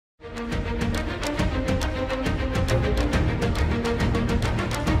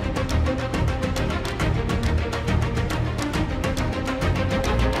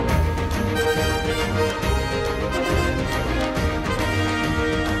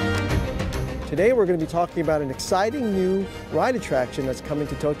Today we're going to be talking about an exciting new ride attraction that's coming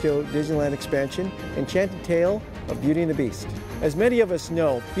to Tokyo Disneyland expansion, Enchanted Tale of Beauty and the Beast. As many of us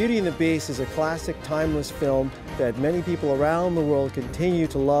know, Beauty and the Beast is a classic, timeless film that many people around the world continue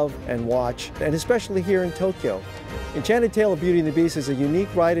to love and watch, and especially here in Tokyo. Enchanted Tale of Beauty and the Beast is a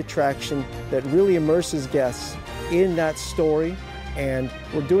unique ride attraction that really immerses guests in that story, and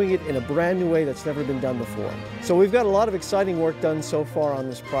we're doing it in a brand new way that's never been done before. So we've got a lot of exciting work done so far on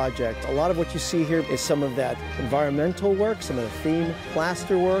this project. A lot of what you see here is some of that environmental work, some of the theme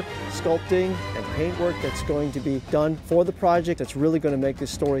plaster work, sculpting and paint work that's going to be done for the project that's really going to make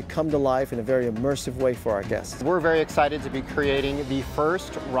this story come to life in a very immersive way for our guests. We're very excited to be creating the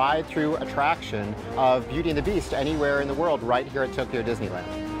first ride-through attraction of Beauty and the Beast anywhere in the world right here at Tokyo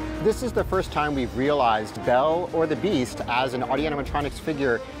Disneyland. This is the first time we've realized Belle or the Beast as an audio animatronics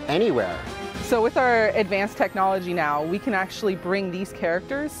figure anywhere. So with our advanced technology now, we can actually bring these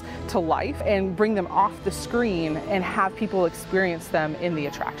characters to life and bring them off the screen and have people experience them in the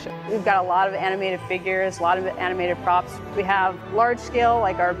attraction. We've got a lot of animated figures, a lot of animated props. We have large scale,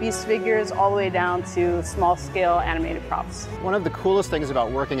 like our Beast figures, all the way down to small scale animated props. One of the coolest things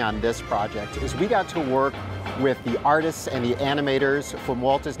about working on this project is we got to work with the artists and the animators from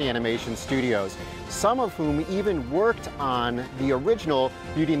Walt Disney Animation Studios, some of whom even worked on the original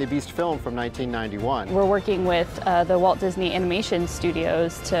Beauty and the Beast film from 1991. We're working with the Walt Disney Animation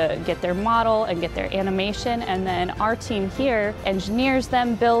Studios to get their model and get their animation, and then our team here engineers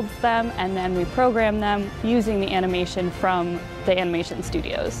them, builds them, and then we program them using the animation from the animation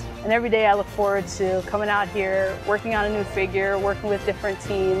studios. And every day I look forward to coming out here, working on a new figure, working with different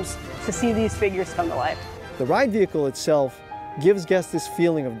teams to see these figures come to life. The ride vehicle itself gives guests this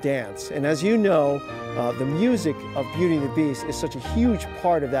feeling of dance, and as you know, the music of Beauty and the Beast is such a huge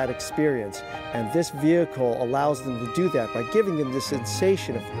part of that experience, and this vehicle allows them to do that by giving them the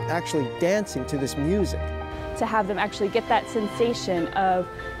sensation of actually dancing to this music. To have them actually get that sensation of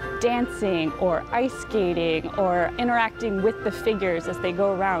dancing or ice skating or interacting with the figures as they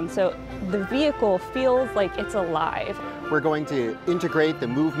go around, so the vehicle feels like it's alive. We're going to integrate the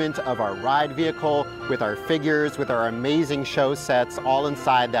movement of our ride vehicle with our figures, with our amazing show sets, all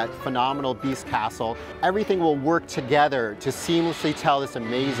inside that phenomenal Beast castle. Everything will work together to seamlessly tell this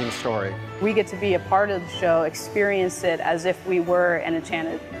amazing story. We get to be a part of the show, experience it as if we were an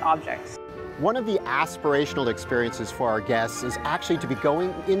enchanted object. One of the aspirational experiences for our guests is actually to be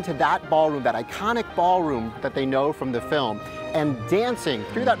going into that ballroom, that iconic ballroom that they know from the film, and dancing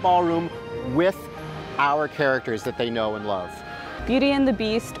through that ballroom with our characters that they know and love. Beauty and the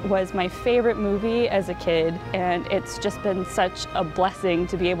Beast was my favorite movie as a kid, and it's just been such a blessing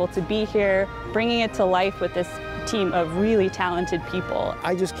to be able to be here, bringing it to life with this team of really talented people.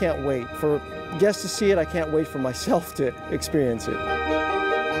 I just can't wait for guests to see it. I can't wait for myself to experience it.